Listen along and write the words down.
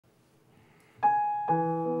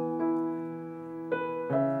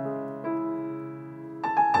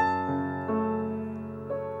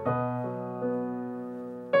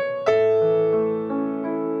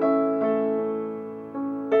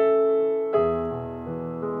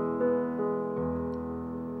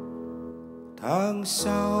Tháng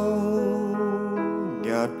sau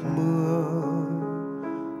nhạt mưa,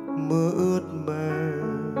 mưa ướt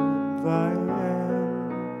mềm vai em.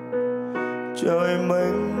 Trời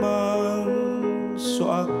mênh mang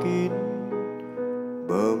xõa kín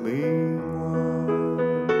bờ mi ngoan.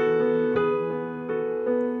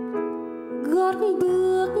 Gót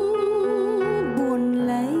bước buồn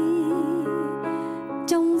lấy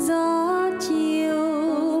trong gió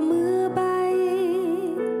chiều mưa bay,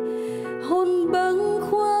 hồn bâng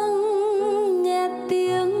khuâng nghe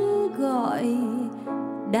tiếng gọi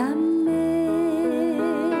đam mê.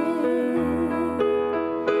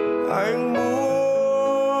 Anh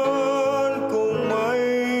muốn cùng mây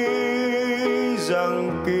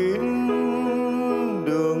giăng kín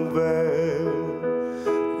đường về,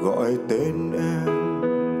 gọi tên em,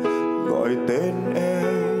 gọi tên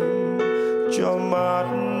em cho mát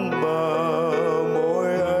bờ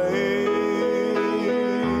môi ấy.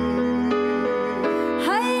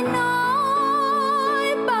 Hãy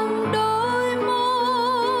nói bằng đôi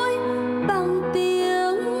môi, bằng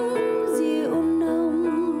tiếng dịu nồng,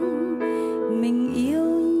 mình yêu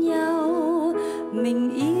nhau,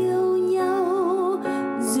 mình yêu nhau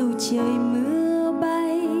dù trời mưa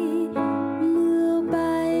bay, mưa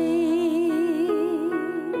bay.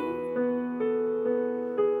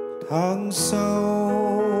 Tháng sau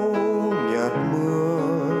nhạt mưa,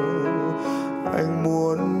 anh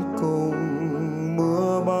muốn cùng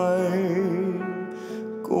mưa bay,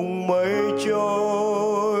 cùng mây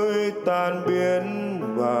trôi tan biến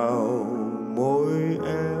vào môi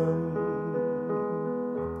em.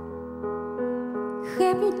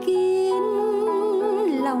 Khép kín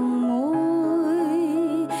lòng môi,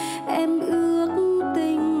 em ước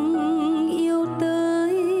tình yêu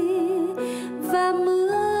tới và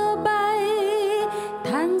mưa bay.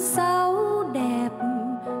 Tháng sáu đẹp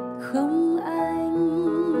không anh?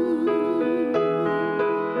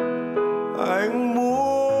 Anh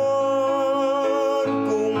muốn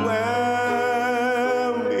cùng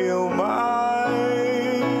em yêu mãi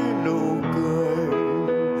nụ cười,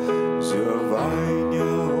 dựa vai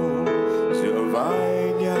nhau, dựa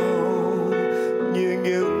vai nhau như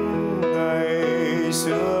những ngày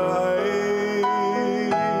xưa ấy.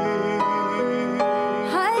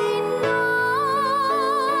 Hãy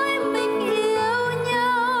nói mình yêu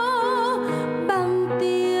nhau bằng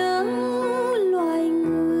tiếng loài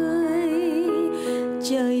người.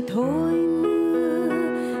 Trời thôi mưa,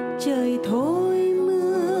 trời thôi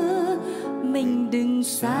mưa, mình đừng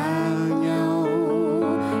xa nhau,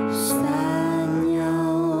 xa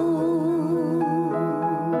nhau.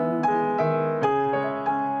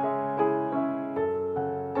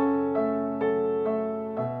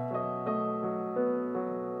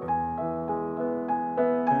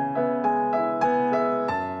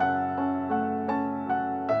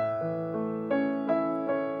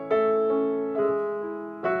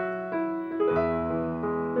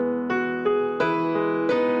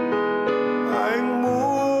 Anh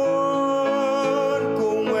muốn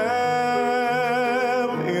cùng em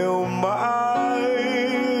yêu mãi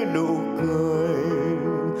nụ cười,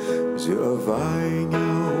 dựa vai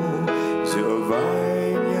nhau, dựa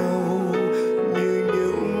vai nhau như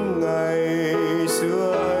những ngày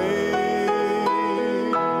xưa ấy.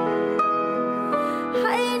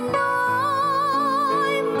 Hãy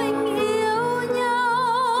nói mình yêu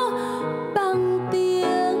nhau bằng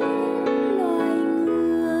tiếng loài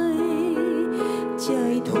người.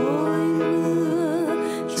 Trời thôi mưa,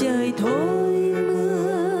 trời thôi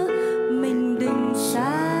mưa, mình đừng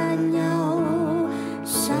xa nhau,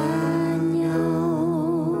 xa nhau.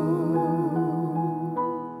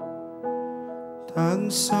 Tháng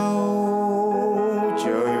sau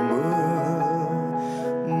trời mưa,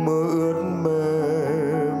 mưa ướt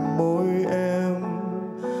mềm môi em.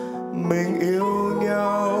 Mình yêu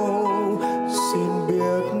nhau, xin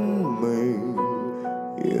biết mình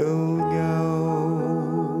yêu nhau.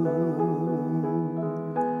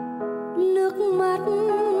 Nước mắt